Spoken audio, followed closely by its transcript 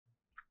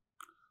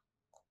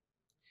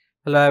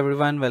Hello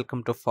everyone,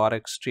 welcome to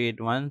Forex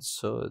Trade One.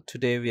 So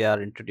today we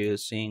are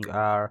introducing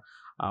our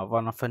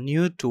one of a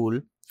new tool,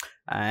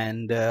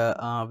 and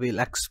we'll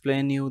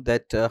explain you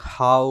that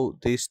how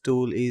this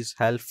tool is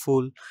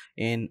helpful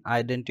in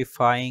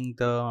identifying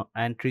the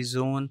entry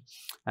zone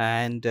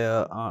and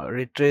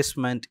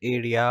retracement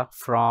area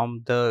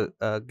from the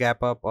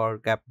gap up or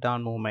gap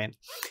down movement.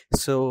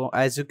 So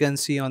as you can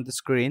see on the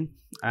screen,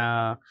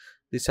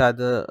 these are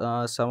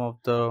the some of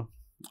the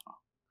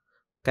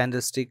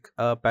candlestick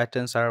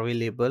patterns are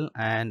available,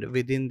 and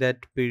within that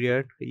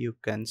period you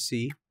can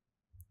see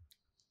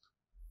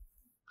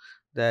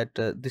that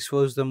this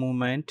was the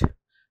moment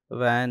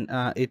when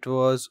it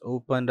was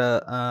opened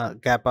a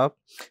gap up.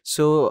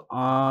 So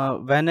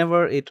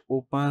whenever it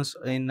opens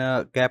in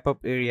a gap up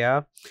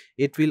area,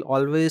 it will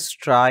always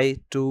try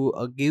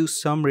to give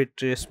some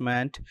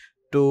retracement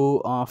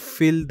to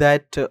fill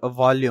that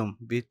volume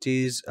which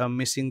is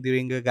missing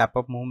during a gap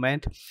up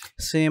movement.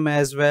 Same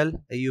as well,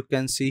 you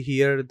can see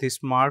here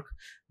this mark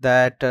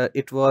that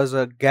it was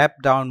a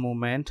gap down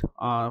movement,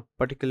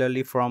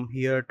 particularly from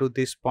here to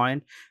this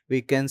point.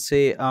 We can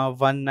say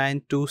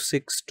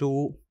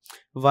 19262,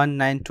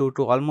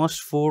 1922,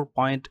 almost 4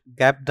 point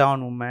gap down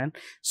movement.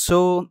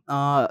 So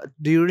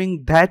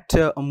during that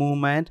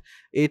movement,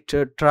 it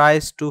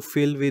tries to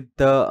fill with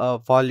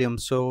the volume.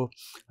 So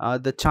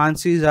the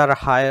chances are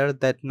higher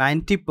that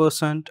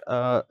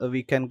 90%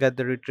 we can get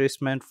the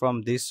retracement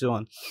from this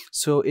zone.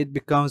 So it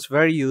becomes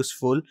very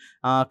useful.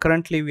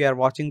 Currently we are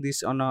watching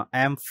this on a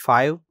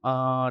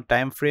M5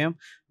 time frame.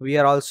 We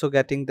are also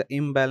getting the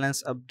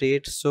imbalance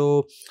update.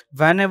 So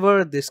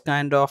whenever this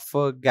kind of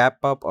gap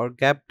up or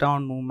gap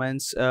down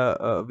movements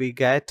we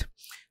get,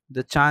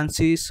 the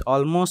chances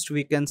almost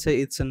we can say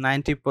it's a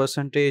 90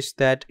 percentage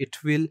that it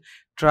will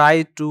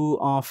try to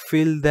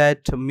fill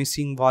that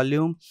missing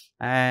volume,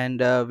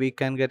 and we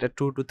can get a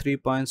 2 to 3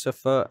 points of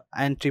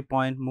entry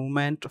point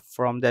movement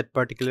from that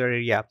particular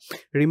area.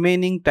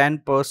 Remaining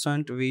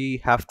 10% we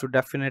have to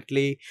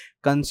definitely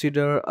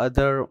consider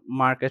other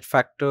market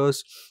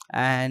factors,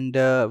 and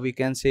we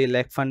can say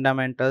like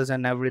fundamentals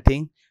and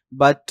everything,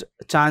 but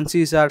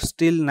chances are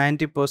still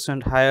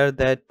 90% higher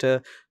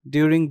that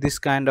during this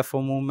kind of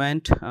a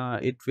movement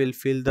it will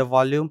fill the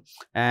volume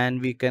and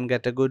we can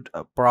get a good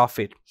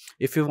profit.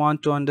 If you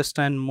want to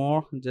understand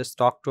more, just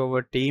talk to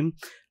our team,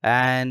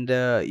 and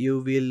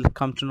you will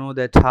come to know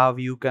that how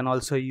you can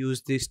also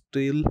use this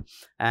tool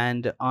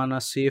and earn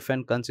a safe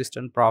and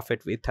consistent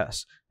profit with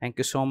us. Thank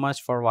you so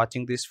much for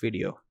watching this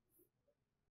video.